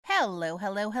Hello,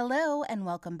 hello, hello, and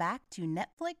welcome back to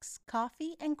Netflix,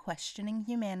 Coffee, and Questioning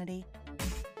Humanity.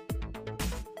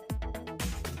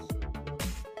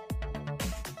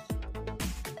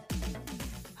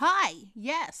 Hi,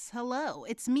 yes, hello,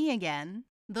 it's me again.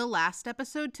 The last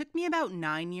episode took me about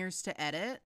 9 years to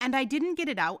edit, and I didn't get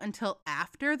it out until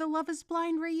after the Love is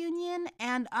Blind reunion,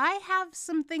 and I have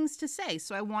some things to say,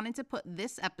 so I wanted to put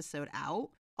this episode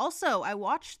out. Also, I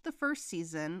watched the first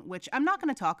season, which I'm not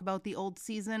going to talk about the old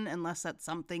season unless that's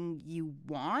something you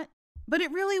want. But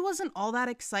it really wasn't all that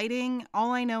exciting.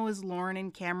 All I know is Lauren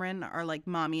and Cameron are like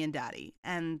mommy and daddy,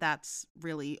 and that's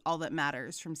really all that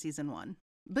matters from season 1.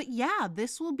 But yeah,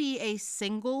 this will be a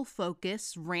single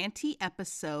focus, ranty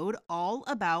episode all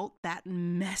about that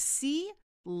messy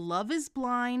Love is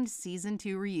Blind season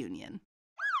 2 reunion.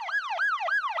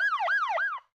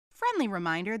 Friendly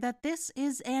reminder that this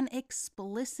is an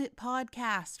explicit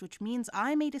podcast, which means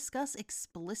I may discuss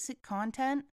explicit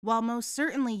content while most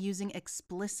certainly using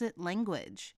explicit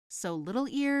language. So little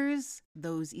ears,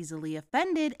 those easily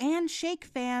offended, and Shake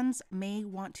fans may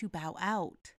want to bow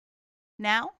out.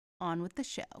 Now, on with the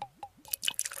show.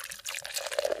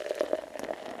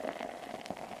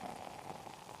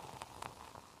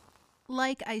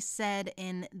 Like I said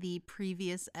in the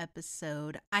previous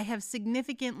episode, I have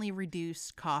significantly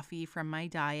reduced coffee from my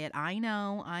diet. I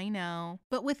know,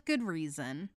 but with good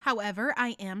reason. However,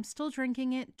 I am still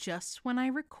drinking it just when I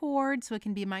record, so it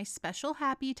can be my special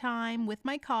happy time with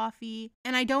my coffee.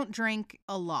 And I don't drink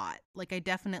a lot. Like, I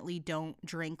definitely don't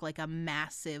drink like a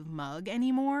massive mug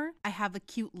anymore. I have a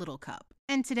cute little cup.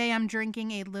 And today I'm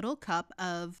drinking a little cup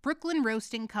of Brooklyn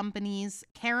Roasting Company's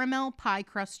Caramel Pie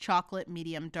Crust Chocolate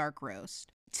Medium Dark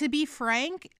Roast. To be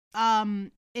frank,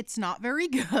 it's not very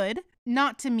good.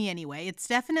 Not to me anyway. It's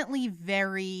definitely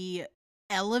very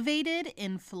elevated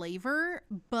in flavor,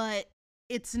 but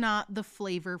it's not the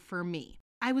flavor for me.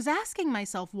 I was asking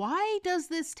myself, why does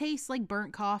this taste like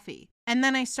burnt coffee? And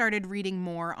then I started reading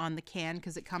more on the can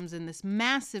because it comes in this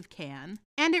massive can.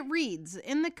 And it reads,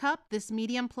 in the cup, this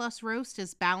medium plus roast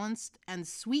is balanced and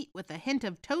sweet with a hint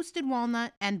of toasted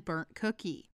walnut and burnt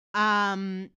cookie.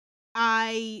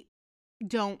 I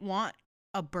don't want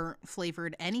a burnt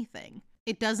flavored anything.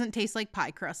 It doesn't taste like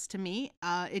pie crust to me.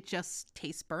 It just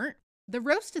tastes burnt. The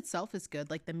roast itself is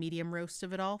good, like the medium roast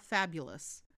of it all.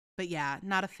 Fabulous. But yeah,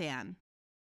 not a fan.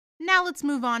 Now let's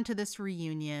move on to this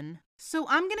reunion. So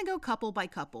I'm going to go couple by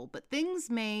couple, but things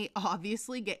may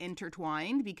obviously get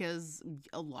intertwined because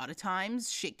a lot of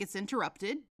times Shake gets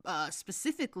interrupted,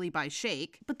 specifically by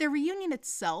Shake. But the reunion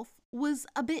itself was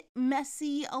a bit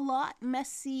messy,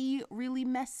 really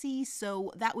messy,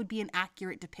 so that would be an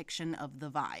accurate depiction of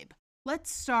the vibe.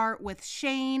 Let's start with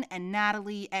Shane and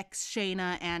Natalie,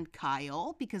 ex-Shayna and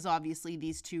Kyle, because obviously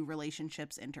these two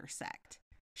relationships intersect.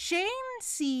 Shane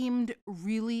seemed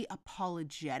really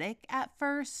apologetic at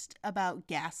first about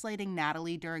gaslighting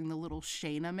Natalie during the little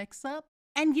Shayna mix-up.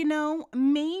 And you know,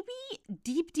 maybe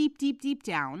deep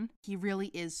down, he really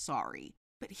is sorry.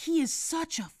 But he is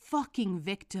such a fucking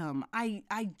victim. I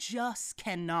just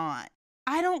cannot.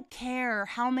 I don't care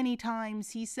how many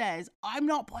times he says, I'm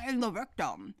not playing the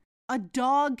victim. A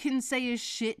dog can say his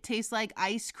shit tastes like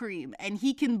ice cream, and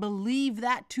he can believe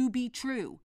that to be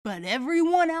true. But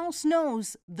everyone else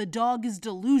knows the dog is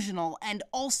delusional and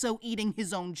also eating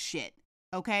his own shit.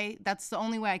 Okay? That's the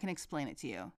only way I can explain it to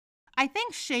you. I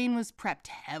think Shane was prepped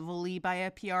heavily by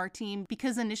a PR team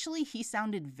because initially he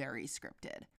sounded very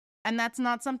scripted. And that's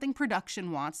not something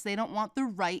production wants. They don't want the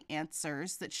right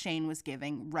answers that Shane was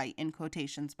giving, right in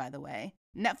quotations, by the way.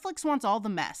 Netflix wants all the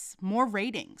mess, more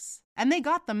ratings. And they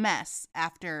got the mess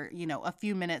after, a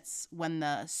few minutes when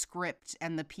the script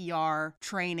and the PR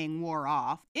training wore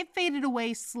off. It faded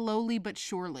away slowly but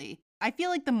surely. I feel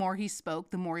like the more he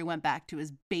spoke, the more he went back to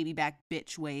his baby back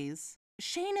bitch ways.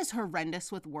 Shane is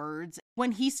horrendous with words.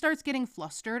 When he starts getting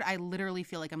flustered, I literally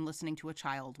feel like I'm listening to a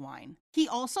child whine. He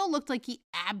also looked like he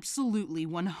absolutely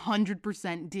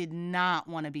 100% did not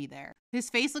want to be there.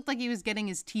 His face looked like he was getting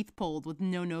his teeth pulled with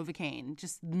no Novocaine,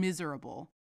 just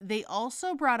miserable. They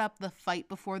also brought up the fight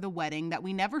before the wedding that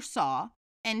we never saw,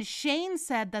 and Shane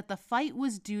said that the fight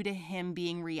was due to him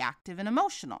being reactive and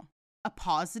emotional. A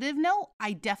positive note,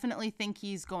 I definitely think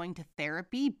he's going to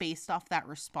therapy based off that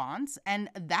response, and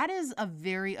that is a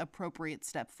very appropriate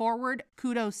step forward.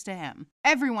 Kudos to him.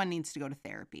 Everyone needs to go to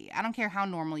therapy. I don't care how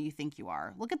normal you think you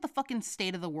are. Look at the fucking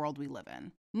state of the world we live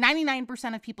in.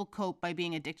 99% of people cope by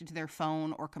being addicted to their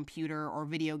phone or computer or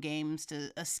video games to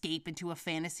escape into a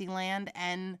fantasy land,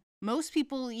 and most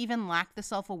people even lack the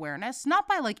self-awareness, not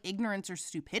by like ignorance or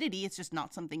stupidity. It's just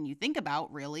not something you think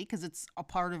about really because it's a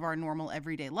part of our normal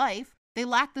everyday life. They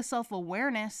lack the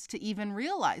self-awareness to even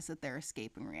realize that they're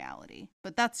escaping reality.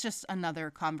 But that's just another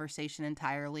conversation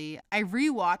entirely. I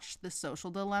rewatched The Social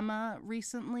Dilemma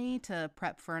recently to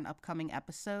prep for an upcoming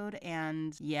episode,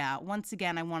 and yeah, once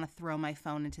again, I want to throw my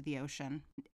phone into the ocean.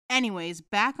 Anyways,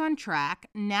 back on track,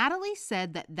 Natalie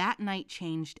said that night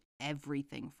changed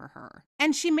everything for her.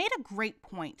 And she made a great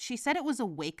point. She said it was a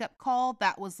wake-up call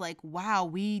that was like, wow,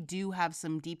 we do have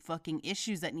some deep fucking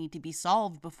issues that need to be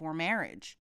solved before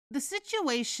marriage. The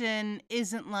situation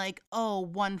isn't like, oh,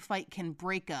 one fight can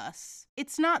break us.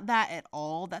 It's not that at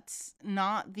all. That's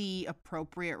not the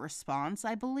appropriate response,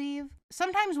 I believe.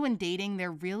 Sometimes when dating, there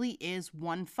really is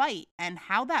one fight, and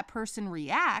how that person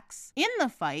reacts in the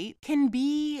fight can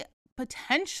be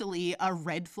potentially a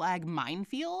red flag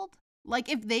minefield. Like,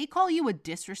 if they call you a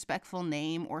disrespectful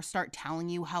name or start telling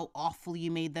you how awful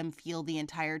you made them feel the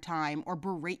entire time, or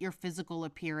berate your physical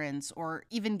appearance, or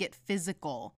even get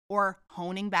physical, or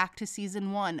honing back to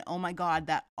season 1, oh my god,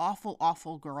 that awful,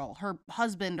 awful girl. Her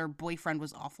husband or boyfriend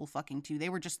was awful fucking too. They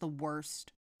were just the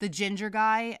worst. The ginger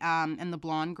guy and the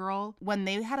blonde girl, when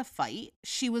they had a fight,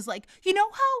 she was like, you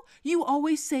know how you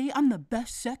always say I'm the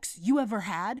best sex you ever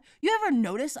had? You ever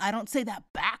notice I don't say that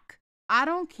back? I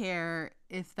don't care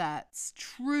if that's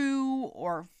true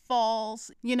or false.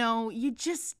 You know, you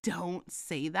just don't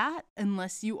say that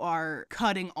unless you are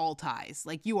cutting all ties.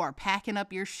 Like, you are packing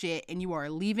up your shit and you are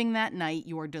leaving that night.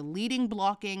 You are deleting,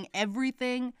 blocking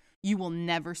everything. You will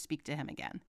never speak to him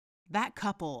again. That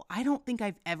couple, I don't think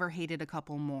I've ever hated a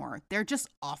couple more. They're just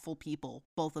awful people,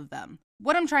 both of them.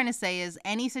 What I'm trying to say is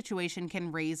any situation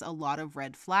can raise a lot of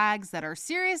red flags that are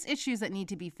serious issues that need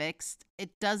to be fixed.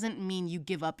 It doesn't mean you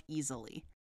give up easily.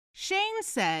 Shane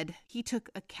said he took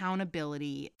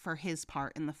accountability for his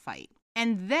part in the fight,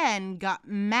 and then got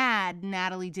mad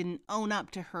Natalie didn't own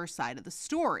up to her side of the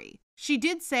story. She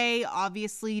did say,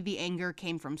 obviously, the anger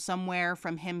came from somewhere,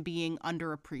 from him being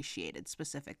underappreciated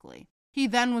specifically. He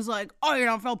then was like, oh, you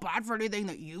don't feel bad for anything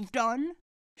that you've done?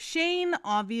 Shane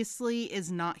obviously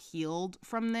is not healed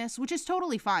from this, which is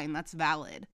totally fine. That's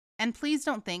valid. And please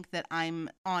don't think that I'm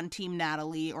on Team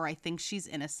Natalie or I think she's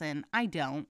innocent. I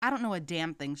don't. I don't know a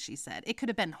damn thing she said. It could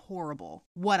have been horrible.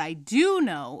 What I do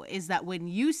know is that when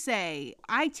you say,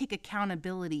 I take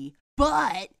accountability,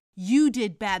 but you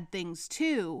did bad things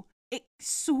too, it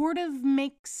sort of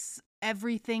makes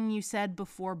everything you said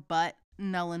before but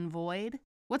null and void.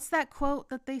 What's that quote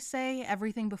that they say?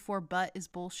 Everything before but is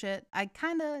bullshit. I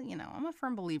kind of, I'm a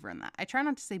firm believer in that. I try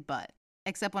not to say but,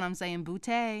 except when I'm saying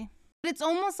bootay. But it's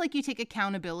almost like you take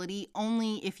accountability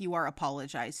only if you are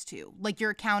apologized to. Like, your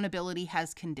accountability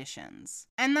has conditions.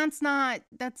 And that's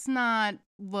not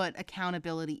what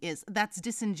accountability is. That's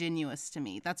disingenuous to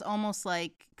me. That's almost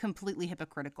like completely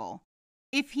hypocritical.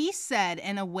 If he said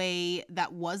in a way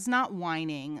that was not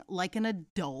whining, like an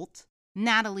adult,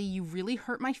 Natalie, you really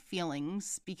hurt my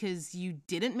feelings because you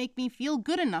didn't make me feel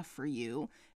good enough for you.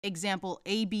 Example,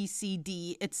 A, B, C,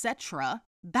 D, etc.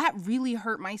 That really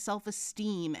hurt my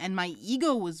self-esteem and my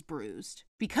ego was bruised.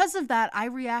 Because of that, I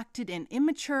reacted in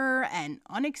immature and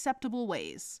unacceptable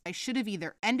ways. I should have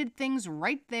either ended things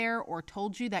right there or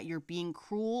told you that you're being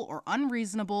cruel or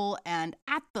unreasonable and,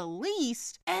 at the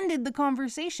least, ended the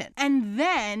conversation. And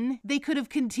then they could have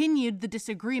continued the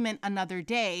disagreement another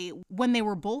day when they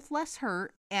were both less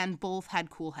hurt and both had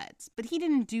cool heads. But he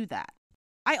didn't do that.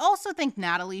 I also think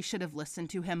Natalie should have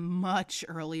listened to him much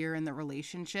earlier in the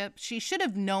relationship. She should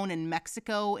have known in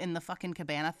Mexico in the fucking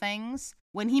cabana things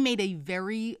when he made a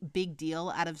very big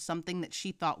deal out of something that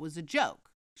she thought was a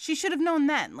joke. She should have known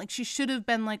then. Like, she should have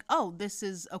been like, oh, this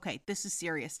is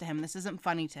serious to him. This isn't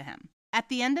funny to him. At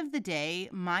the end of the day,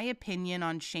 my opinion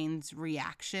on Shane's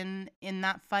reaction in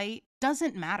that fight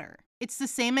doesn't matter. It's the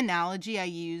same analogy I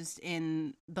used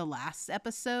in the last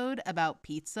episode about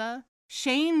pizza.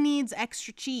 Shane needs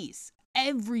extra cheese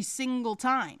every single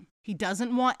time. He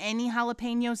doesn't want any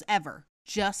jalapenos ever,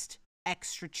 just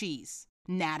extra cheese.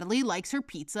 Natalie likes her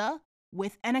pizza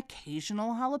with an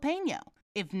occasional jalapeno.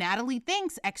 If Natalie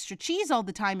thinks extra cheese all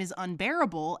the time is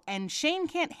unbearable and Shane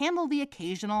can't handle the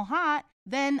occasional hot,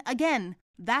 then again,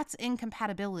 that's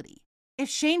incompatibility. If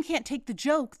Shane can't take the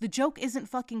joke isn't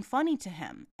fucking funny to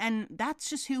him. And that's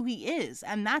just who he is,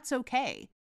 and that's okay.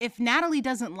 If Natalie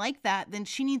doesn't like that, then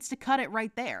she needs to cut it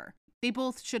right there. They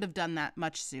both should have done that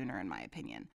much sooner, in my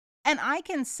opinion. And I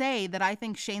can say that I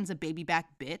think Shane's a baby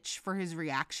back bitch for his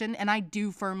reaction, and I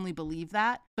do firmly believe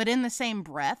that. But in the same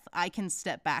breath, I can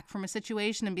step back from a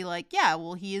situation and be like, yeah,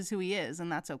 well, he is who he is,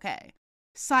 and that's okay.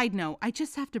 Side note, I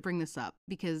just have to bring this up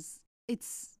because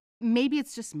maybe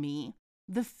it's just me,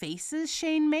 The faces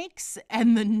Shane makes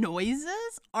and the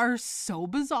noises are so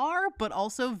bizarre, but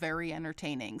also very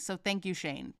entertaining. So thank you,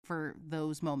 Shane, for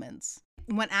those moments.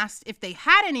 When asked if they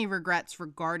had any regrets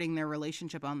regarding their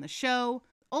relationship on the show,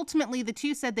 ultimately the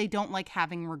two said they don't like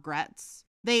having regrets.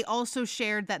 They also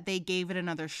shared that they gave it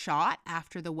another shot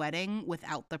after the wedding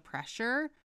without the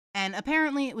pressure. And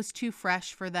apparently it was too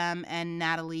fresh for them, and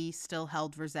Natalie still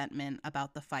held resentment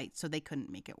about the fight, so they couldn't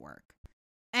make it work.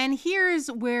 And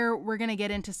here's where we're going to get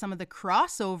into some of the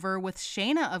crossover with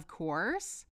Shayna, of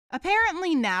course.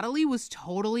 Apparently, Natalie was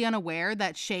totally unaware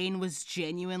that Shane was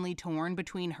genuinely torn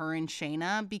between her and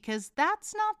Shayna, because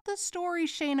that's not the story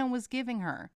Shayna was giving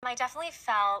her. I definitely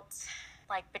felt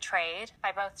like betrayed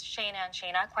by both Shayna and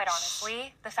Shayna, quite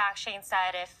honestly. The fact Shane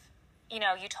said, if,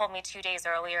 you told me 2 days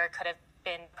earlier, it could have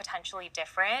been potentially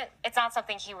different. It's not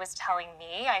something he was telling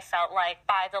me. I felt like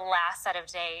by the last set of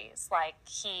days, like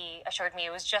he assured me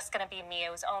it was just going to be me.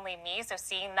 It was only me. So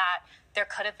seeing that there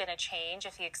could have been a change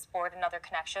if he explored another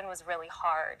connection was really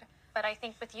hard. But I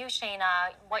think with you,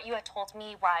 Shayna, what you had told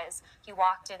me was you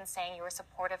walked in saying you were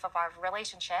supportive of our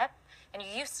relationship and you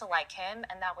used to like him,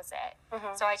 and that was it.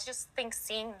 Mm-hmm. So I just think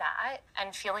seeing that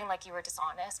and feeling like you were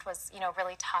dishonest was,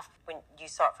 really tough. When you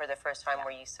saw it for the first time,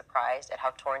 were you surprised at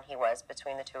how torn he was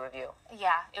between the two of you?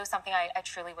 Yeah, it was something I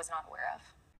truly was not aware of.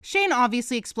 Shane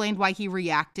obviously explained why he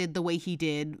reacted the way he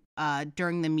did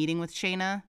during the meeting with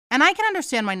Shayna. And I can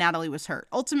understand why Natalie was hurt.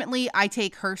 Ultimately, I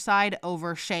take her side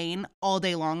over Shane all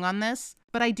day long on this.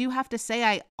 But I do have to say,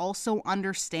 I also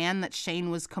understand that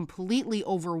Shane was completely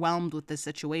overwhelmed with this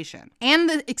situation. And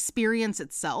the experience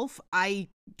itself, I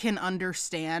can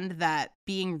understand that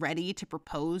being ready to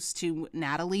propose to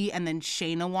Natalie and then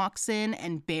Shayna walks in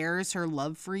and bears her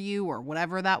love for you or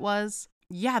whatever that was.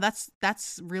 Yeah,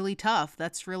 that's really tough.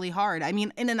 That's really hard. I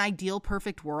mean, in an ideal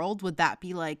perfect world, would that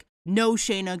be like, no,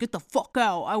 Shayna, get the fuck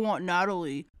out. I want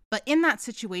Natalie. But in that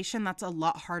situation, that's a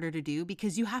lot harder to do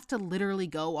because you have to literally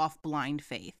go off blind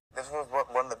faith. This was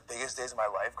one of the biggest days of my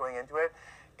life going into it.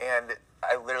 And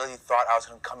I literally thought I was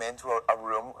going to come into a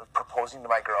room proposing to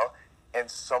my girl, and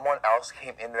someone else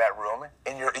came into that room,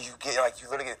 and you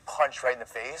literally get punched right in the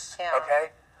face,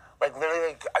 okay? Like,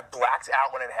 literally, I blacked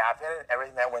out when it happened, and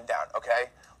everything that went down,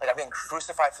 okay? Like, I'm being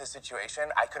crucified for the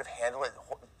situation. I could have handled it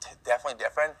definitely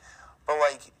different, but,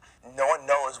 like, no one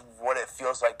knows what it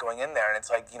feels like going in there. And it's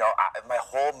like, my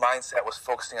whole mindset was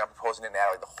focusing on proposing to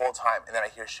Natalie the whole time. And then I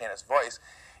hear Shayna's voice,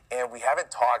 and we haven't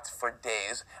talked for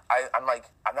days. I'm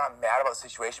not mad about the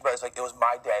situation, but it's like, it was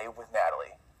my day with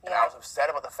Natalie. And I was upset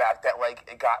about the fact that, like,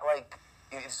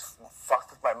 it just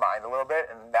fucked with my mind a little bit.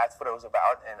 And that's what it was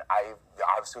about. And I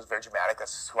obviously was very dramatic.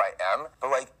 That's just who I am. But,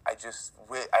 like,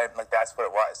 that's what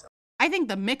it was. I think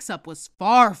the mix-up was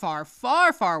far, far,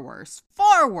 far, far worse.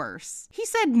 Far worse. He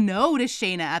said no to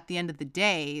Shayna at the end of the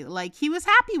day. Like, he was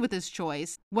happy with his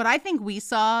choice. What I think we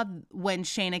saw when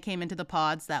Shayna came into the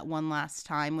pods that one last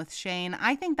time with Shane,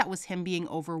 I think that was him being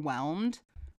overwhelmed.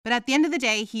 But at the end of the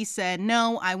day, he said,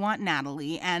 no, I want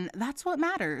Natalie, and that's what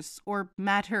matters. Or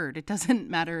mattered. It doesn't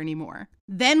matter anymore.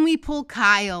 Then we pull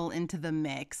Kyle into the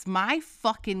mix. My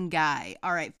fucking guy.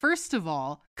 All right, first of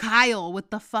all, Kyle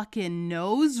with the fucking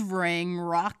nose ring,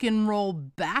 rock and roll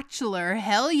bachelor.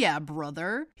 Hell yeah,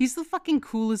 brother. He's the fucking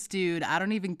coolest dude. I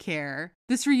don't even care.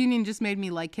 This reunion just made me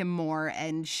like him more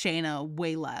and Shayna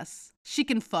way less. She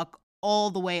can fuck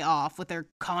all the way off with her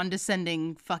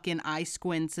condescending fucking eye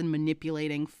squints and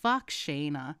manipulating. Fuck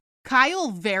Shayna.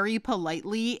 Kyle very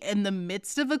politely, in the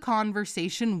midst of a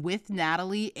conversation with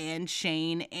Natalie and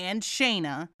Shane and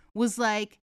Shayna, was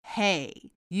like,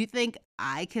 hey, you think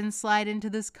I can slide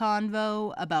into this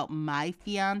convo about my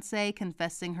fiance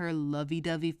confessing her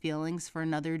lovey-dovey feelings for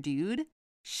another dude?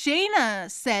 Shayna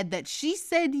said that she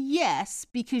said yes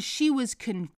because she was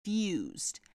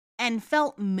confused and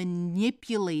felt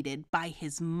manipulated by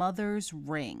his mother's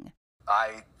ring.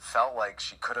 I felt like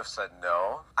she could have said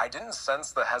no. I didn't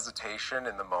sense the hesitation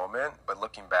in the moment, but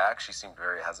looking back, she seemed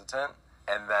very hesitant.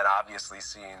 And then obviously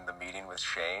seeing the meeting with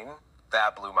Shane,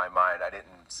 that blew my mind. I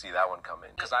didn't see that one coming.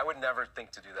 Because I would never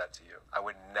think to do that to you. I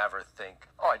would never think,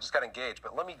 oh, I just got engaged,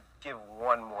 but let me give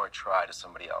one more try to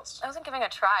somebody else. I wasn't giving a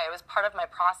try. It was part of my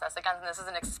process. Again, this is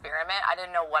an experiment. I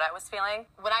didn't know what I was feeling.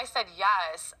 When I said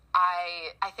yes,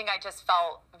 I think I just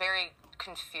felt very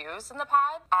confused in the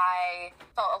pod. I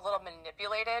felt a little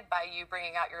manipulated by you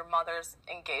bringing out your mother's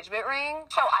engagement ring.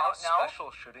 So I don't know. How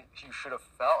special you should have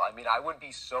felt? I mean, I would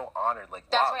be so honored. Like,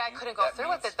 that's wow, why I couldn't go through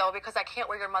with it, though, because I can't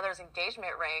wear your mother's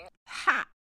engagement ring.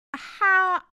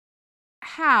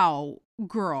 How,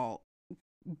 girl,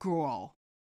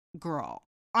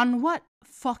 on what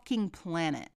fucking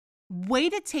planet Way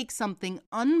to take something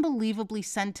unbelievably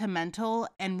sentimental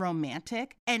and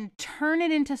romantic and turn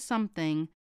it into something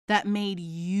that made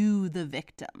you the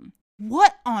victim.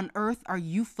 What on earth are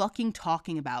you fucking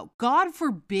talking about? God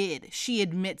forbid she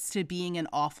admits to being an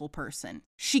awful person.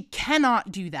 She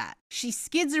cannot do that. She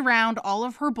skids around all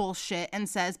of her bullshit and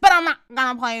says, but I'm not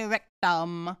gonna play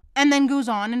victim. And then goes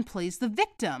on and plays the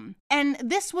victim. And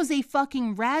this was a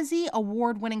fucking Razzie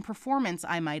award-winning performance,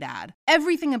 I might add.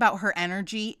 Everything about her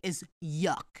energy is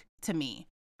yuck to me.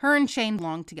 Her and Shane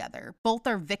belong together. Both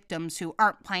are victims who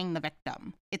aren't playing the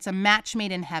victim. It's a match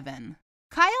made in heaven.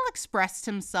 Kyle expressed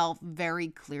himself very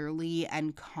clearly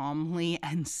and calmly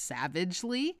and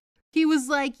savagely. He was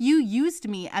like, you used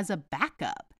me as a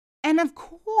backup. And of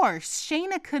course,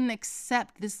 Shayna couldn't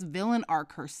accept this villain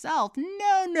arc herself. No.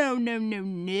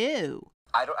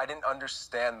 I didn't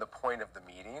understand the point of the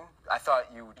meeting. I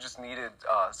thought you just needed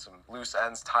some loose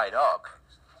ends tied up.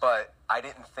 But I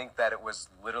didn't think that it was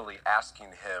literally asking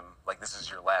him, like, this is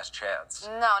your last chance.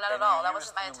 No, not at all. That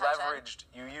wasn't my intention.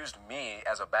 You used me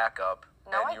as a backup.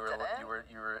 No, and I you didn't.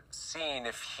 You were seeing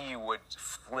if he would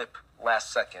flip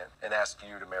last second and ask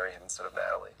you to marry him instead of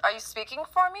Natalie. Are you speaking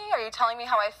for me? Are you telling me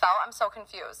how I felt? I'm so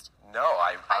confused. No,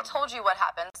 I told you what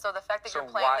happened. So the fact that you're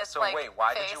playing this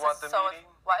why did you want the meeting?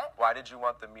 What? Why did you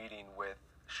want the meeting with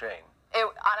Shane?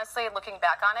 Honestly, looking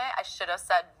back on it, I should have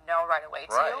said no right away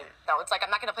to you. Right. No, it's like I'm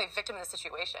not going to play victim in this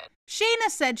situation. Shayna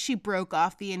said she broke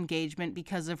off the engagement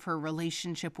because of her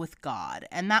relationship with God,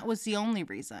 and that was the only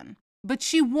reason. But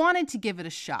she wanted to give it a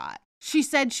shot. She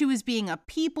said she was being a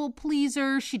people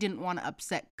pleaser, she didn't want to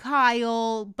upset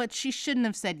Kyle, but she shouldn't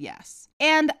have said yes.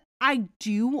 And I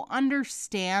do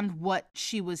understand what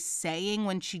she was saying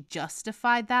when she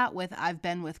justified that with, I've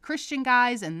been with Christian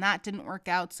guys and that didn't work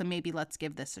out, so maybe let's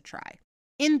give this a try.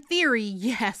 In theory,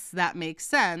 yes, that makes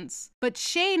sense. But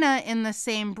Shayna, in the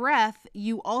same breath,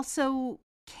 you also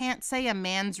can't say a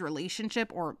man's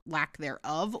relationship, or lack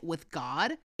thereof, with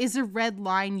God is a red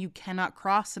line you cannot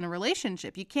cross in a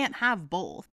relationship. You can't have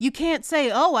both. You can't say,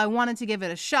 oh, I wanted to give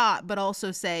it a shot, but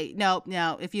also say, no,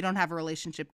 if you don't have a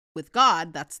relationship with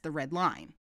God, that's the red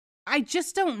line. I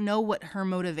just don't know what her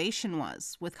motivation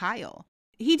was with Kyle.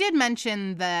 He did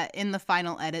mention that in the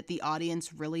final edit, the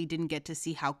audience really didn't get to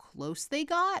see how close they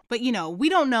got. But, we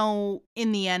don't know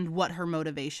in the end what her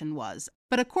motivation was.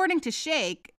 But according to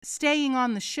Shake, staying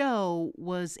on the show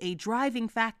was a driving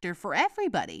factor for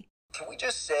everybody. Can we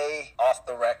just say, off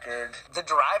the record, the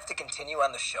drive to continue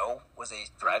on the show was a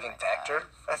driving factor,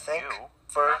 I think,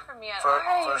 for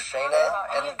Shayna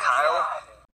and Kyle?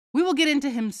 We will get into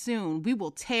him soon. We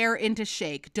will tear into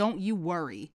Shake. Don't you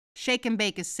worry. Shake and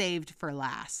Bake is saved for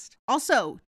last.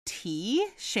 Also,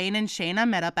 Shane and Shayna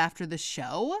met up after the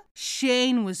show.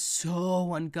 Shane was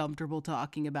so uncomfortable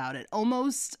talking about it.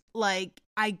 Almost like,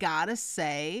 I gotta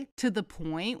say, to the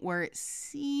point where it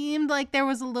seemed like there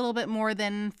was a little bit more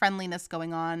than friendliness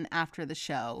going on after the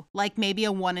show. Like maybe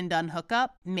a one and done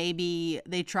hookup. Maybe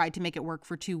they tried to make it work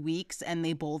for 2 weeks and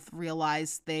they both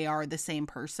realized they are the same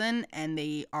person and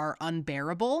they are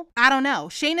unbearable. I don't know.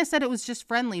 Shayna said it was just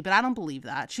friendly, but I don't believe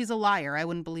that. She's a liar. I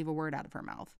wouldn't believe a word out of her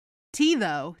mouth.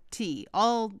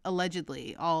 All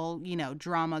allegedly, all,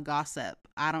 drama gossip.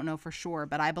 I don't know for sure,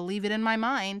 but I believe it in my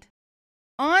mind.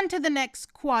 On to the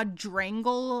next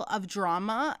quadrangle of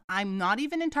drama. I'm not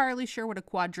even entirely sure what a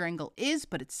quadrangle is,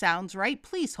 but it sounds right.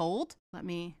 Please hold. Let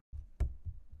me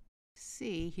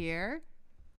see here.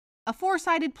 A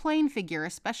four-sided plane figure,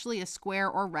 especially a square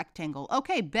or rectangle.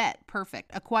 Okay, bet.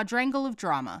 Perfect. A quadrangle of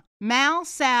drama. Mal,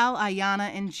 Sal,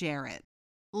 Ayanna, and Jarrett.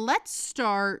 Let's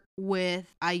start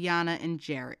with Ayanna and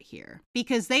Jarrett here,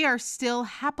 because they are still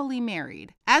happily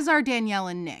married, as are Danielle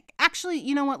and Nick. Actually,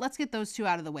 you know what? Let's get those two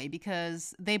out of the way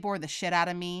because they bore the shit out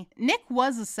of me. Nick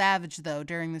was a savage, though,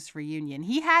 during this reunion.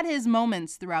 He had his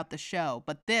moments throughout the show,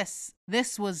 but this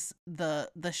was the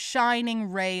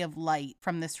shining ray of light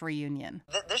from this reunion.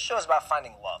 This show is about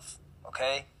finding love,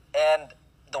 okay? And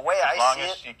the way I see it... As long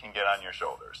as she can get on your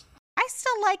shoulders. I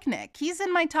still like Nick. He's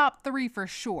in my top 3 for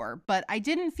sure, but I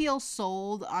didn't feel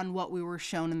sold on what we were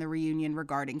shown in the reunion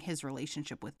regarding his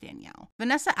relationship with Danielle.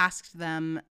 Vanessa asked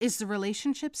them, is the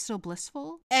relationship still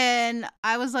blissful? And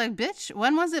I was like, bitch,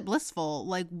 when was it blissful?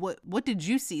 Like, what did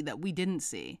you see that we didn't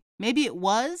see? Maybe it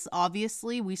was.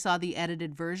 Obviously, we saw the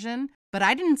edited version, but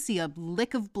I didn't see a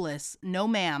lick of bliss. No,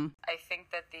 ma'am. I think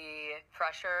that the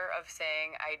pressure of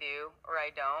saying I do or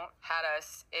I don't had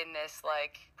us in this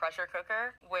pressure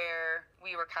cooker where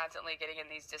we were constantly getting in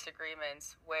these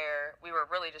disagreements where we were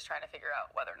really just trying to figure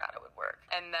out whether or not it would work.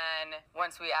 And then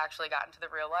once we actually got into the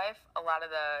real life, a lot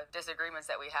of the disagreements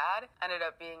that we had ended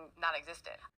up being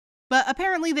non-existent. But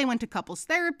apparently they went to couples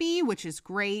therapy, which is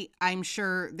great. I'm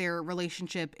sure their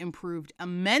relationship improved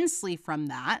immensely from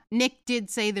that. Nick did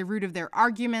say the root of their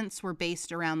arguments were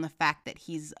based around the fact that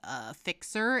he's a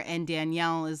fixer, and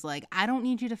Danielle is like, I don't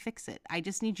need you to fix it. I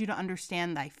just need you to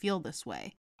understand that I feel this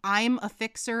way. I'm a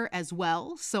fixer as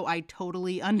well, so I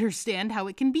totally understand how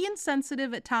it can be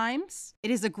insensitive at times.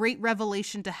 It is a great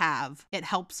revelation to have. It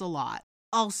helps a lot.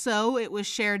 Also, it was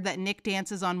shared that Nick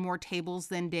dances on more tables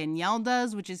than Danielle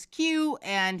does, which is cute,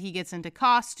 and he gets into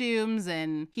costumes,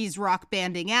 and he's rock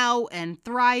banding out and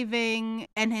thriving.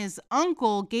 And his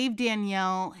uncle gave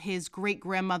Danielle his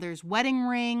great-grandmother's wedding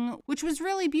ring, which was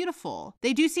really beautiful.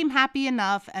 They do seem happy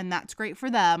enough, and that's great for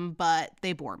them, but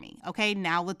they bore me. Okay,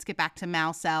 now let's get back to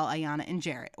Mal, Sal, Ayanna, and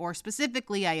Jarrette, or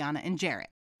specifically Ayanna and Jarrette.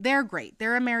 They're great.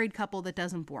 They're a married couple that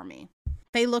doesn't bore me.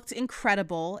 They looked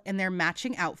incredible in their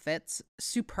matching outfits.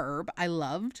 Superb. I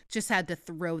loved. Just had to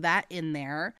throw that in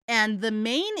there. And the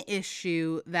main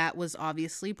issue that was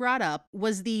obviously brought up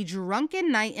was the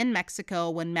drunken night in Mexico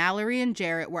when Mallory and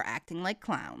Jarrette were acting like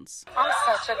clowns. I'm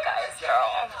such a guy's girl.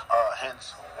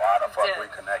 Hence why the fuck we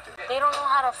connected. They don't know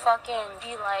how to fucking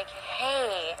be like,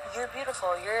 hey, you're beautiful.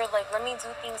 You're like, let me do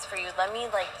things for you. Let me,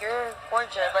 like, you're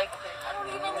gorgeous. Like, I don't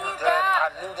even need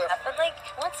that. I knew that. But, like,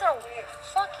 once a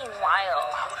fucking while.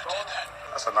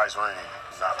 That's a nice ring,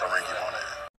 not the ring you wanted.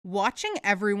 Watching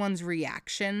everyone's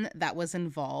reaction that was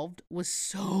involved was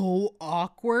so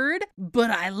awkward, but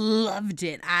I loved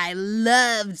it. I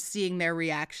loved seeing their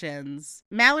reactions.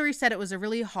 Mallory said it was a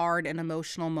really hard and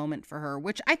emotional moment for her,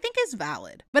 which I think is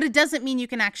valid, but it doesn't mean you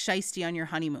can act shiesty on your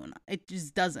honeymoon. It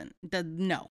just doesn't.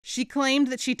 No. She claimed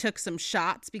that she took some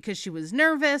shots because she was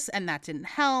nervous and that didn't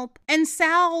help. And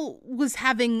Sal was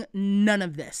having none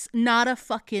of this. Not a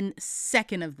fucking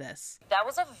second of this. That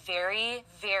was a very,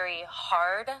 very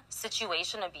hard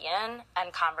situation to be in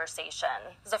and conversation.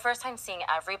 It was the first time seeing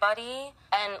everybody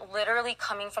and literally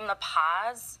coming from the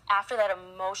pause after that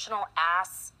emotional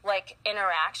ass like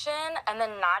interaction and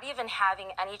then not even having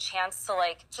any chance to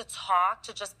like to talk,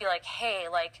 to just be like, hey,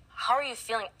 like, how are you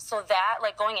feeling? So that,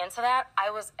 like, going into that, I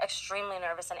was extremely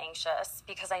nervous and anxious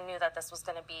because I knew that this was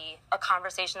going to be a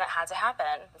conversation that had to happen.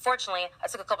 Unfortunately, I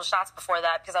took a couple shots before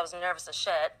that because I was nervous as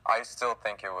shit. I still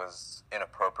think it was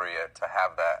inappropriate to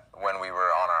have that when we were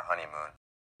on our honeymoon.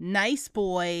 Nice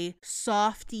boy,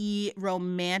 softy,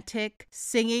 romantic,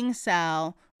 singing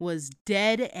Sal was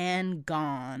dead and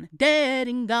gone. Dead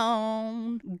and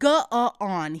gone. Go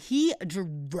on. He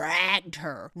dragged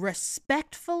her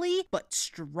respectfully but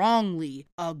strongly.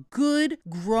 A good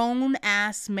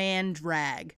grown-ass man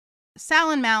drag.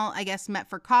 Sal and Mal, I guess, met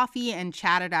for coffee and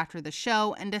chatted after the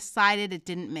show and decided it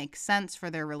didn't make sense for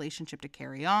their relationship to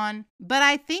carry on. But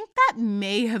I think that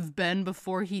may have been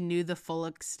before he knew the full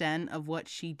extent of what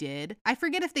she did. I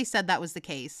forget if they said that was the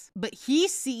case, but he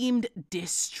seemed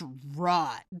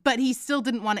distraught. But he still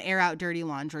didn't want to air out dirty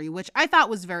laundry, which I thought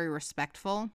was very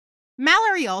respectful.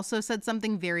 Mallory also said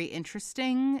something very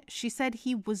interesting. She said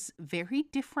he was very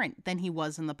different than he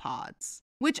was in the pods.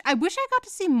 Which I wish I got to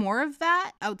see more of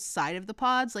that outside of the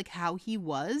pods, like how he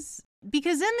was.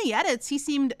 Because in the edits, he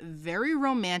seemed very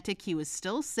romantic. He was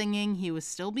still singing. He was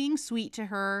still being sweet to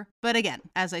her. But again,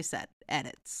 as I said,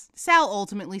 edits. Sal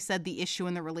ultimately said the issue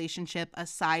in the relationship,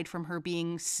 aside from her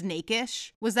being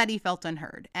snakish, was that he felt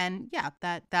unheard. And yeah,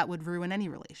 that would ruin any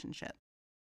relationship.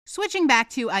 Switching back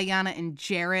to Ayanna and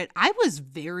Jarrette, I was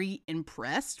very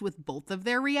impressed with both of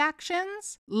their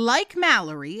reactions. Like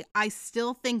Mallory, I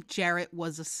still think Jarrette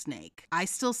was a snake. I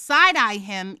still side-eye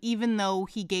him even though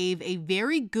he gave a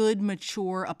very good,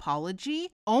 mature apology,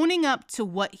 owning up to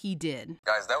what he did.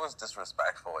 Guys, that was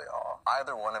disrespectful, y'all.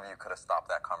 Either one of you could have stopped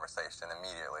that conversation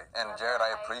immediately. And Jarrette,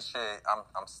 I appreciate,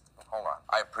 hold on.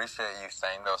 I appreciate you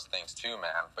saying those things too,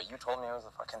 man. But you told me it was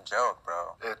a fucking joke,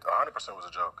 bro. It 100% was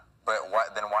a joke. But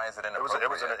then why is it inappropriate?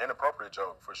 It was an inappropriate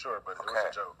joke, for sure, but okay.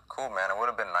 It was a joke. Cool, man. It would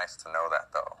have been nice to know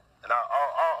that, though. And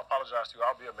I'll apologize to you.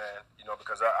 I'll be a man,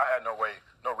 because I had no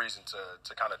reason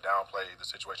to kind of downplay the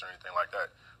situation or anything like that.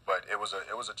 But it was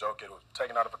a joke. It was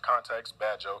taken out of a context,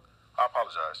 bad joke. I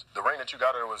apologize. The ring that you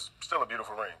got her was still a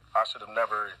beautiful ring. I should have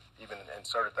never even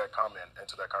inserted that comment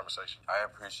into that conversation. I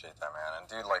appreciate that, man. And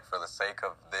dude, like, for the sake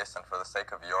of this and for the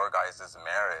sake of your guys'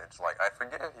 marriage, like, I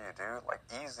forgive you, dude. Like,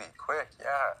 easy, quick,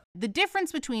 yeah. The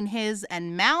difference between his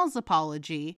and Mal's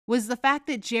apology was the fact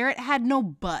that Jarrette had no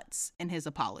buts in his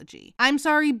apology. I'm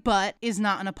sorry, but is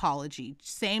not an apology.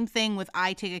 Same thing with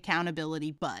I take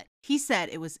accountability, but. He said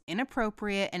it was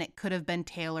inappropriate and it could have been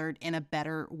tailored in a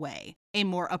better way, a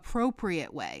more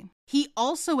appropriate way. He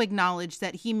also acknowledged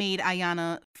that he made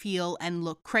Ayanna feel and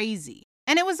look crazy.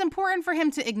 And it was important for him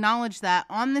to acknowledge that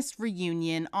on this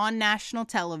reunion on national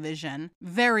television.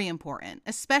 Very important,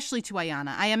 especially to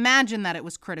Ayanna. I imagine that it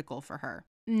was critical for her.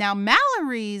 Now,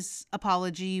 Mallory's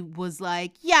apology was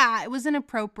like, yeah, it was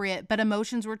inappropriate, but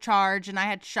emotions were charged and I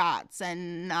had shots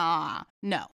and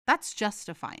no, that's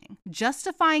justifying.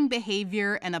 Justifying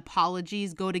behavior and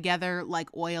apologies go together like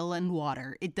oil and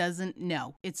water. It doesn't,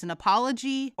 no, it's an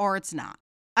apology or it's not.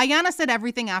 Ayanna said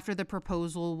everything after the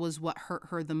proposal was what hurt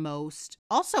her the most.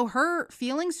 Also, her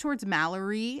feelings towards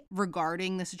Mallory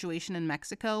regarding the situation in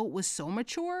Mexico was so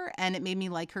mature, and it made me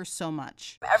like her so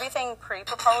much. Everything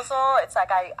pre-proposal, it's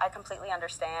like I completely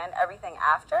understand. Everything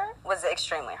after was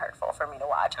extremely hurtful for me to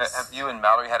watch. Have you and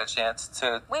Mallory had a chance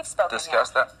to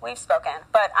discuss that? We've spoken.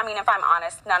 But, I mean, if I'm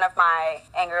honest, none of my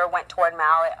anger went toward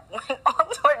Mal. It went all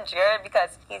toward Jared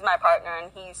because he's my partner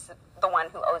and he's the one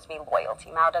who owes me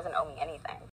loyalty. Mal doesn't owe me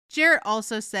anything. Jared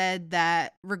also said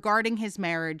that regarding his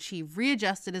marriage, he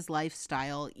readjusted his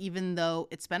lifestyle, even though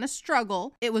it's been a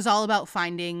struggle. It was all about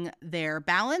finding their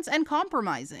balance and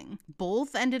compromising.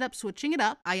 Both ended up switching it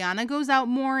up. Ayanna goes out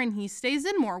more and he stays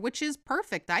in more, which is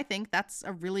perfect. I think that's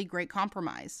a really great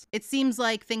compromise. It seems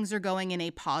like things are going in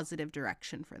a positive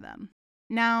direction for them.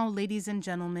 Now, ladies and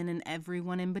gentlemen, and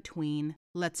everyone in between,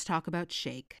 let's talk about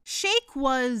Shake. Shake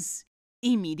was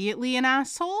immediately an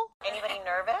asshole. Anybody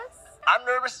nervous? I'm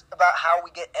nervous about how we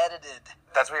get edited.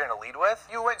 That's what you're gonna lead with?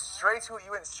 You went straight to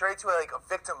like a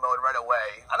victim mode right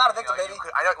away. I'm not a victim, baby.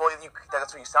 I know. Well,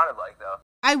 that's what you sounded like, though.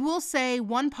 I will say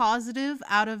one positive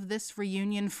out of this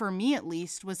reunion, for me at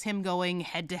least, was him going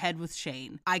head to head with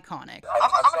Shane. Iconic. I'm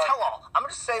gonna tell all. I'm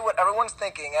gonna say what everyone's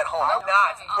thinking at home. I'm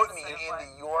not putting me into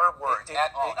your words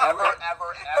at all. Ever.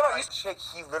 Shake,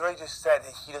 he literally just said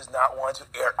that he does not want to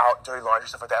air out dirty laundry,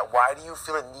 stuff like that. Why do you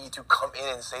feel a need to come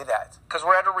in and say that? Because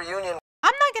we're at a reunion.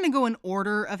 I'm not going to go in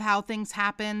order of how things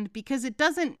happened because it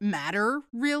doesn't matter,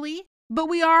 really. But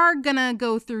we are going to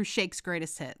go through Shake's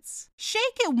greatest hits. Shake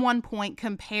at one point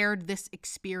compared this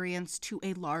experience to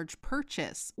a large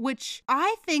purchase, which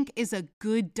I think is a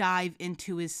good dive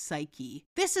into his psyche.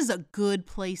 This is a good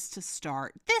place to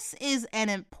start. This is an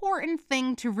important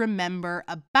thing to remember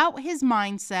about his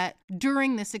mindset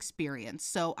during this experience.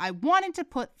 So I wanted to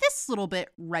put this little bit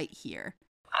right here.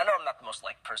 I know I'm not the most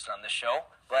liked person on this show,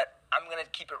 but I'm going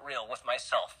to keep it real with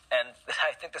myself, and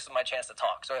I think this is my chance to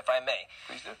talk, so if I may.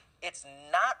 Please do. It's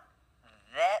not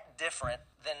that different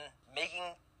than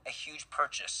making a huge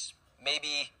purchase.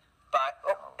 Maybe by,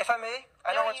 if I may,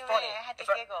 I know it's funny. I had to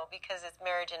giggle because it's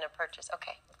marriage and a purchase.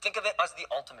 Okay. Think of it as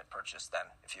the ultimate purchase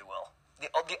then, if you will.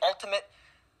 The ultimate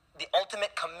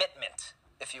commitment,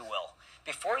 if you will.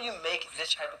 Before you make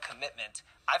this type of commitment,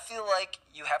 I feel like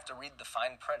you have to read the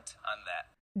fine print on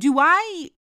that. Do I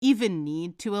even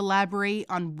need to elaborate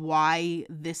on why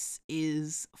this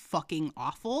is fucking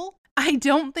awful? I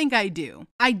don't think I do.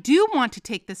 I do want to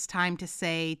take this time to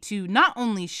say to not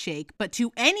only Shake, but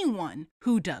to anyone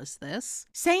who does this,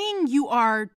 saying you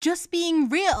are just being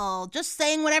real, just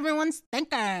saying what everyone's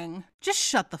thinking. Just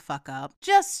shut the fuck up.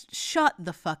 Just shut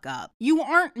the fuck up. You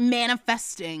aren't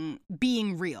manifesting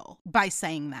being real by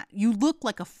saying that. You look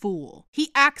like a fool.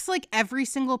 He acts like every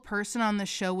single person on the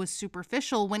show was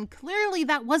superficial when clearly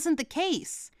that wasn't the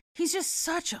case. He's just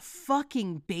such a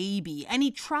fucking baby, and he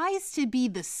tries to be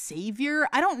the savior.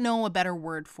 I don't know a better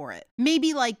word for it.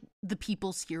 Maybe like the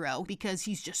people's hero because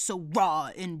he's just so raw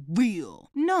and real.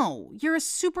 No, you're a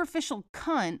superficial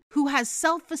cunt who has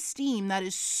self-esteem that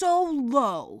is so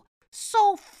low,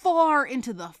 so far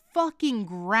into the fucking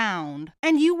ground,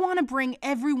 and you want to bring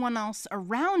everyone else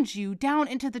around you down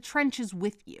into the trenches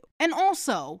with you. And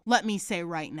also, let me say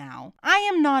right now, I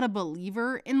am not a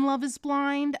believer in Love is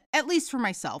Blind, at least for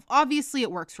myself. Obviously,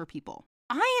 it works for people.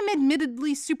 I am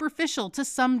admittedly superficial to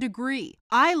some degree.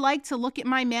 I like to look at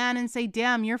my man and say,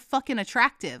 damn, you're fucking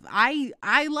attractive. I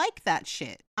like that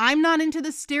shit. I'm not into the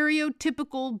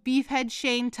stereotypical beefhead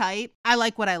Shane type. I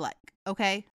like what I like.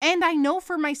 Okay? And I know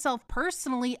for myself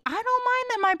personally, I don't mind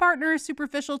that my partner is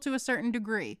superficial to a certain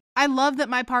degree. I love that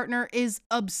my partner is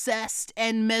obsessed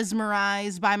and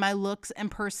mesmerized by my looks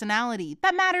and personality.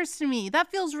 That matters to me.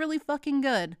 That feels really fucking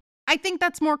good. I think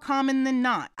that's more common than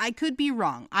not. I could be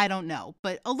wrong. I don't know.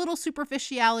 But a little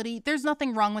superficiality, there's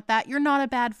nothing wrong with that. You're not a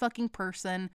bad fucking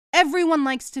person. Everyone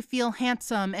likes to feel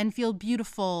handsome and feel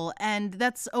beautiful, and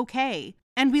that's okay.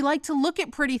 And we like to look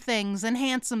at pretty things and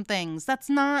handsome things. That's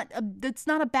not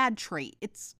a bad trait.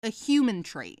 It's a human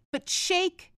trait. But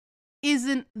Shake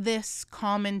isn't this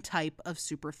common type of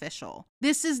superficial.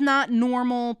 This is not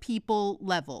normal people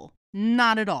level.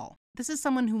 Not at all. This is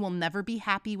someone who will never be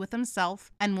happy with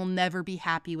himself and will never be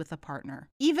happy with a partner.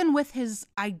 Even with his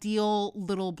ideal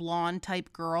little blonde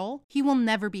type girl, he will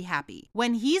never be happy.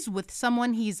 When he's with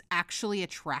someone he's actually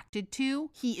attracted to,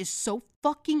 he is so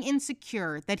fucking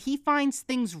insecure that he finds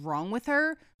things wrong with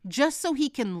her just so he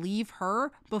can leave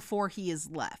her before he is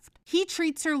left. He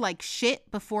treats her like shit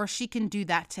before she can do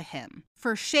that to him.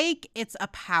 For Shake, it's a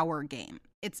power game.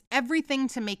 It's everything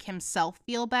to make himself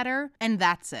feel better, and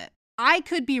that's it. I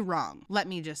could be wrong, let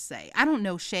me just say. I don't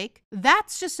know Shake.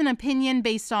 That's just an opinion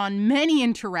based on many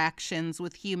interactions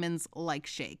with humans like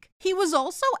Shake. He was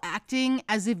also acting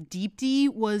as if Deepti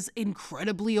was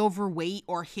incredibly overweight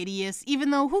or hideous, even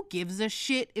though who gives a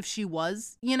shit if she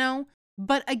was, you know?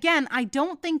 But again, I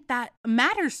don't think that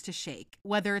matters to Shake.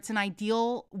 Whether it's an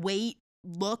ideal weight,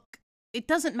 look, it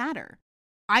doesn't matter.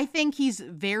 I think he's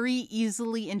very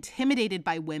easily intimidated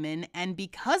by women, and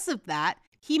because of that,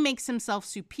 he makes himself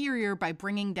superior by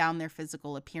bringing down their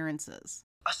physical appearances.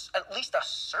 At least a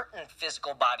certain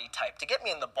physical body type to get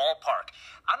me in the ballpark.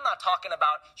 I'm not talking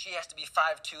about she has to be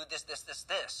 5'2",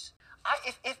 this.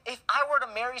 If I were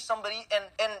to marry somebody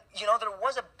and you know there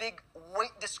was a big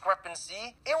weight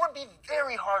discrepancy, it would be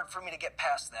very hard for me to get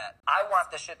past that. I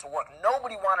want this shit to work.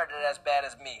 Nobody wanted it as bad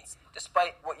as me,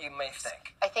 despite what you may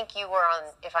think. I think you were on,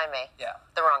 if I may,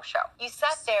 the wrong show. You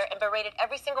sat there and berated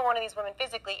every single one of these women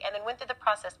physically and then went through the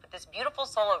process with this beautiful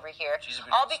soul over here,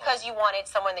 all because you wanted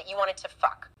someone that you wanted to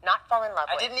fuck, not fall in love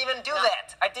with. I didn't even do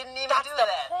that. I didn't even do that.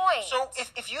 That's the point. So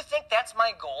if you think that's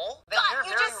my goal, then you're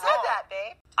very wrong. You just said that,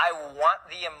 babe. I want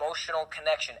the emotional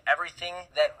connection, everything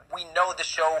that we know the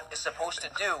show is supposed to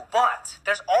do. But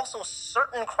there's also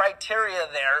certain criteria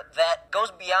there that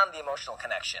goes beyond the emotional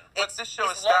connection. But this show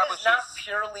love is not establishes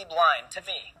purely blind to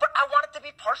me. But I want it to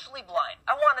be partially blind.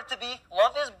 I want it to be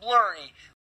love is blurry.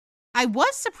 I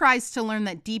was surprised to learn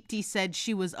that Deepti said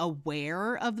she was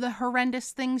aware of the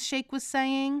horrendous things Shake was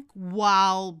saying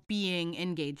while being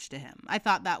engaged to him. I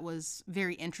thought that was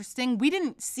very interesting. We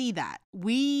didn't see that.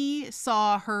 We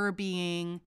saw her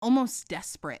being almost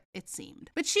desperate, it seemed.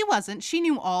 But she wasn't. She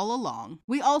knew all along.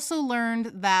 We also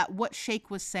learned that what Shake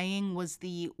was saying was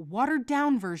the watered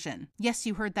down version. Yes,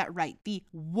 you heard that right. The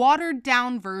watered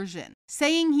down version.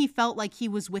 Saying he felt like he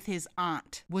was with his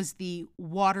aunt was the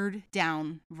watered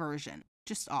down version.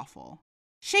 Just awful.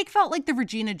 Shake felt like the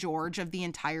Regina George of the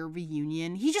entire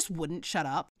reunion. He just wouldn't shut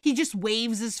up. He just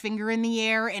waves his finger in the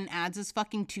air and adds his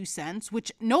fucking 2 cents,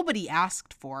 which nobody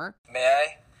asked for. May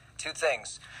I? 2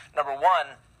 things. Number 1,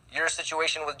 your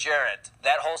situation with Jared,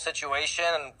 that whole situation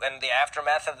and the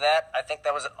aftermath of that, I think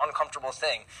that was an uncomfortable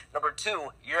thing. Number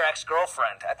 2, your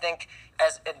ex-girlfriend. I think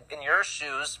as in your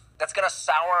shoes, that's going to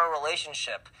sour a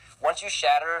relationship. Once you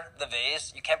shatter the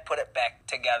vase, you can't put it back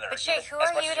together. But Jake, who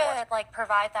are you to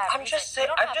provide that? I'm just saying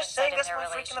that's my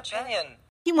freaking opinion.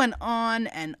 He went on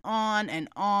and on and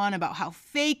on about how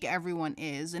fake everyone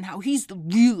is and how he's the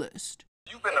realist.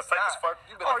 You've been the fakest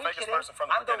person from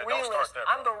the beginning. I'm the realist.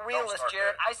 I'm the realist,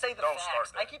 Jared. I say the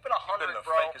facts. I keep it 100,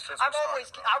 bro.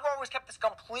 I've always kept this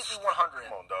completely 100.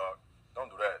 Come on, dog.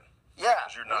 Don't do that. Yeah,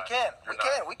 you're not.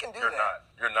 We can do that.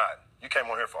 You're not. You came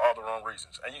on here for all the wrong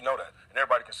reasons, and you know that. And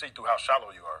everybody can see through how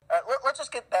shallow you are. Let's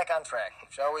just get back on track,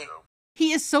 shall we?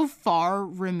 He is so far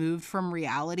removed from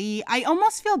reality. I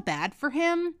almost feel bad for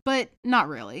him, but not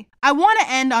really. I want to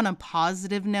end on a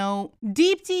positive note.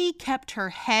 Deepti kept her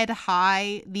head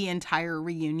high the entire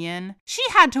reunion. She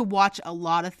had to watch a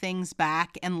lot of things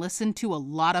back and listen to a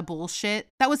lot of bullshit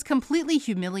that was completely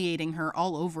humiliating her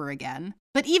all over again.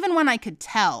 But even when I could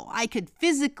tell, I could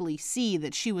physically see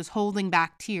that she was holding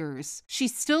back tears, she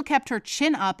still kept her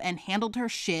chin up and handled her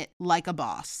shit like a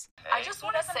boss. I just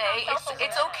want to say it's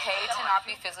okay to not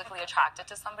be physically attracted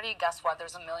to somebody. Guess what?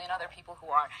 There's a million other people who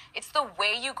are. It's the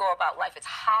way you go about life. It's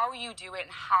how you do it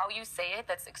and how you say it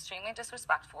that's extremely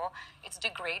disrespectful. It's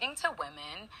degrading to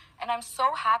women. And I'm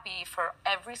so happy for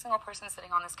every single person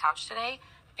sitting on this couch today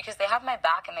because they have my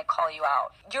back and they call you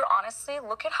out. You're honestly,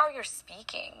 look at how you're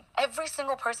speaking. Every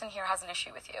single person here has an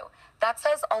issue with you. That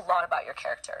says a lot about your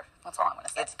character. That's all I'm going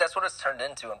to say. That's what it's turned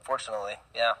into, unfortunately.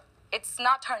 Yeah. It's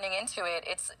not turning into it.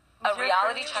 It's a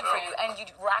reality check for you. And you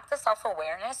lack the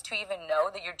self-awareness to even know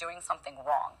that you're doing something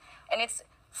wrong. And it's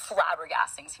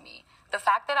flabbergasting to me. The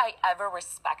fact that I ever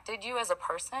respected you as a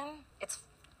person,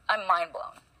 I'm mind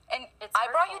blown. And I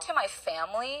brought you to my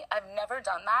family. I've never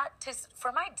done that.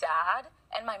 For my dad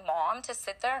and my mom to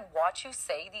sit there and watch you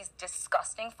say these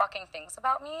disgusting fucking things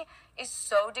about me is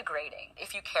so degrading.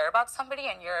 If you care about somebody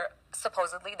and you're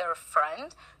supposedly their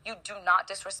friend, you do not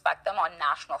disrespect them on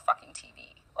national fucking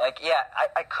TV.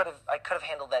 I could have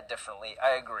handled that differently.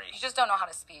 I agree. You just don't know how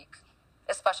to speak,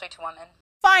 especially to women.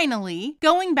 Finally,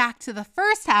 going back to the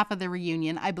first half of the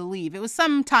reunion, I believe it was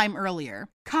some time earlier,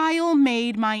 Kyle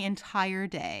made my entire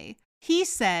day. He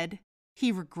said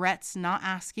he regrets not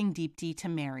asking Deepti to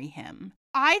marry him.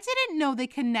 I didn't know they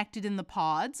connected in the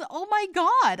pods. Oh my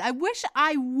God. I wish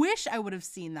I would have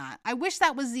seen that. I wish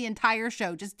that was the entire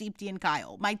show, just Deepti and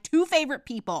Kyle, my two favorite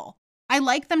people. I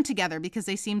like them together because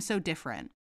they seem so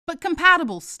different, but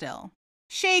compatible still.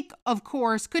 Shake, of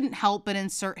course, couldn't help but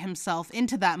insert himself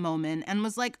into that moment and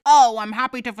was like, oh, I'm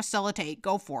happy to facilitate,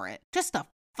 go for it. Just a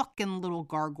fucking little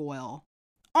gargoyle.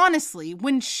 Honestly,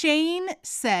 when Shane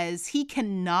says he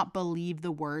cannot believe the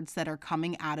words that are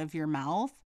coming out of your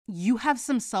mouth, you have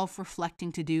some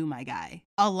self-reflecting to do, my guy.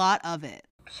 A lot of it.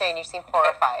 Shane, you seem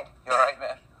horrified. You all right,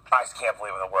 man? I just can't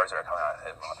believe the words that are coming out of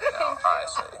his mouth right now,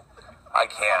 honestly. I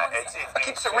can't. It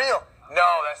keeps it real.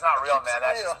 No, that's not real, man.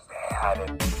 That's just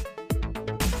bad.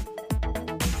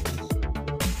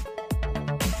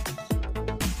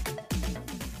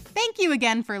 Thank you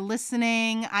again for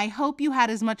listening. I hope you had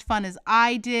as much fun as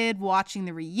I did watching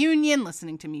the reunion,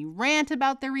 listening to me rant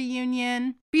about the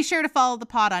reunion. Be sure to follow the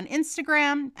pod on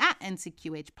Instagram at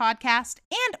NCQH Podcast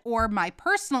and or my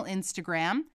personal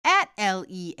Instagram at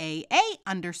LEAA_MARZ,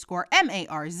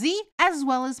 as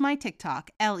well as my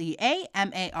TikTok,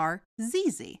 LEAMARZZ.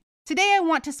 Today I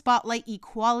want to spotlight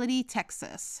Equality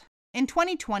Texas. In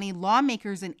 2020,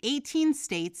 lawmakers in 18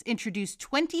 states introduced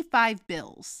 25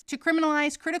 bills to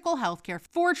criminalize critical healthcare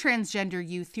for transgender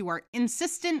youth who are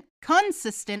insistent,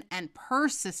 consistent, and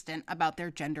persistent about their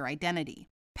gender identity.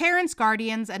 Parents,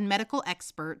 guardians, and medical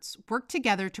experts work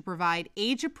together to provide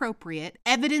age-appropriate,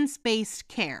 evidence-based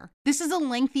care. This is a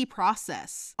lengthy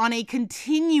process on a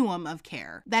continuum of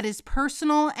care that is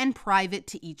personal and private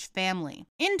to each family.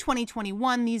 In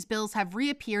 2021, these bills have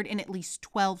reappeared in at least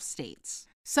 12 states.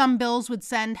 Some bills would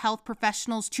send health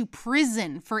professionals to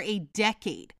prison for a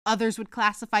decade. Others would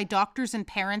classify doctors and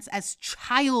parents as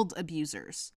child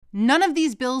abusers. None of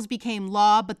these bills became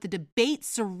law, but the debate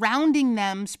surrounding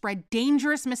them spread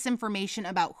dangerous misinformation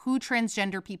about who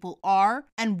transgender people are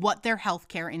and what their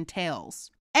healthcare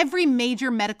entails. Every major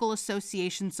medical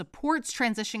association supports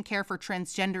transition care for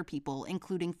transgender people,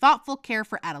 including thoughtful care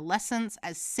for adolescents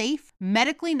as safe,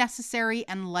 medically necessary,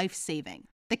 and life-saving.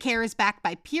 The care is backed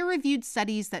by peer-reviewed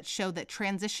studies that show that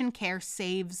transition care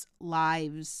saves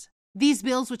lives. These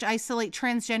bills, which isolate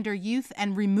transgender youth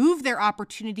and remove their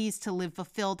opportunities to live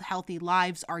fulfilled, healthy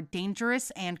lives, are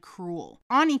dangerous and cruel.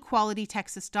 On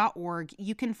equalitytexas.org,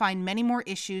 you can find many more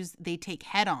issues they take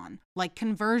head-on, like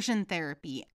conversion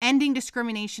therapy, ending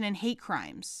discrimination and hate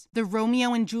crimes, the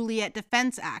Romeo and Juliet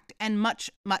Defense Act, and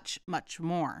much, much, much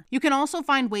more. You can also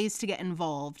find ways to get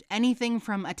involved, anything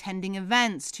from attending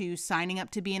events to signing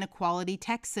up to be an Equality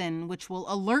Texan, which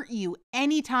will alert you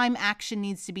anytime action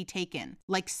needs to be taken,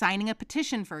 like signing a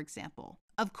petition, for example.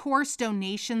 Of course,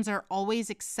 donations are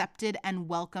always accepted and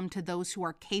welcome to those who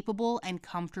are capable and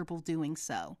comfortable doing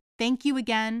so. Thank you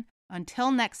again.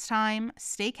 Until next time,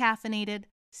 stay caffeinated,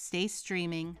 stay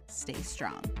streaming, stay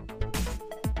strong.